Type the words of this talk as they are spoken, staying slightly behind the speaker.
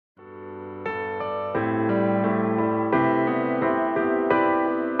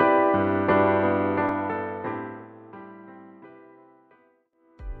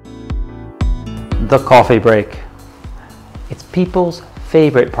the coffee break. It's people's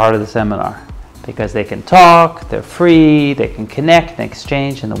favorite part of the seminar because they can talk, they're free, they can connect and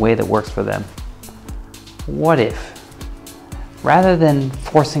exchange in the way that works for them. What if, rather than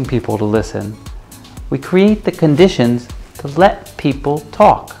forcing people to listen, we create the conditions to let people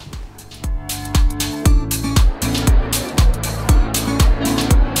talk?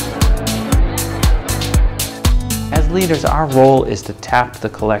 As leaders, our role is to tap the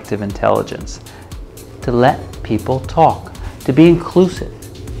collective intelligence, to let people talk, to be inclusive,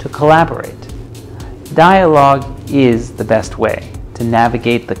 to collaborate. Dialogue is the best way to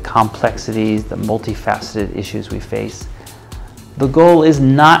navigate the complexities, the multifaceted issues we face. The goal is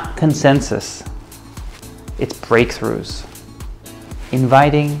not consensus, it's breakthroughs.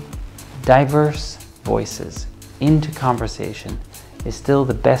 Inviting diverse voices into conversation is still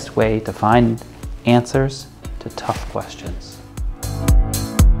the best way to find answers to tough questions.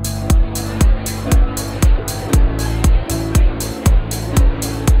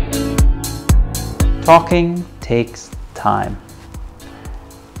 Talking takes time.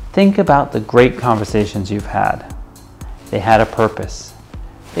 Think about the great conversations you've had. They had a purpose.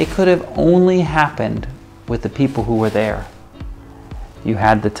 They could have only happened with the people who were there. You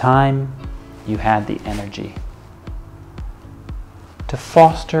had the time, you had the energy. To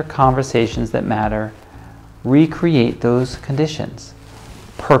foster conversations that matter, recreate those conditions: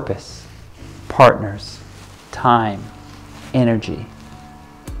 purpose, partners, time, energy.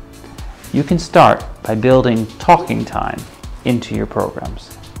 You can start by building talking time into your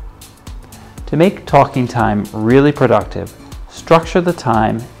programs. To make talking time really productive, structure the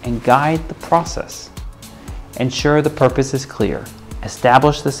time and guide the process. Ensure the purpose is clear,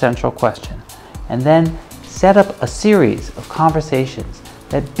 establish the central question, and then set up a series of conversations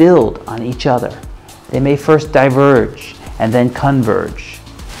that build on each other. They may first diverge and then converge.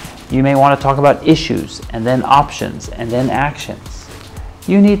 You may want to talk about issues and then options and then actions.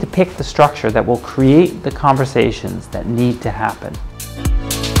 You need to pick the structure that will create the conversations that need to happen.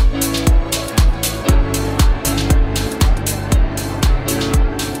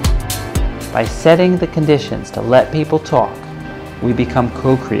 By setting the conditions to let people talk, we become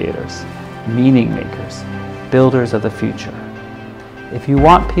co-creators, meaning makers, builders of the future. If you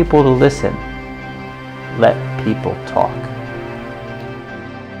want people to listen, let people talk.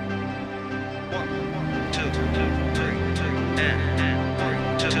 1, 2, 3, 2, 3, 3, 3,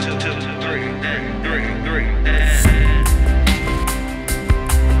 3, 3, 3, 3.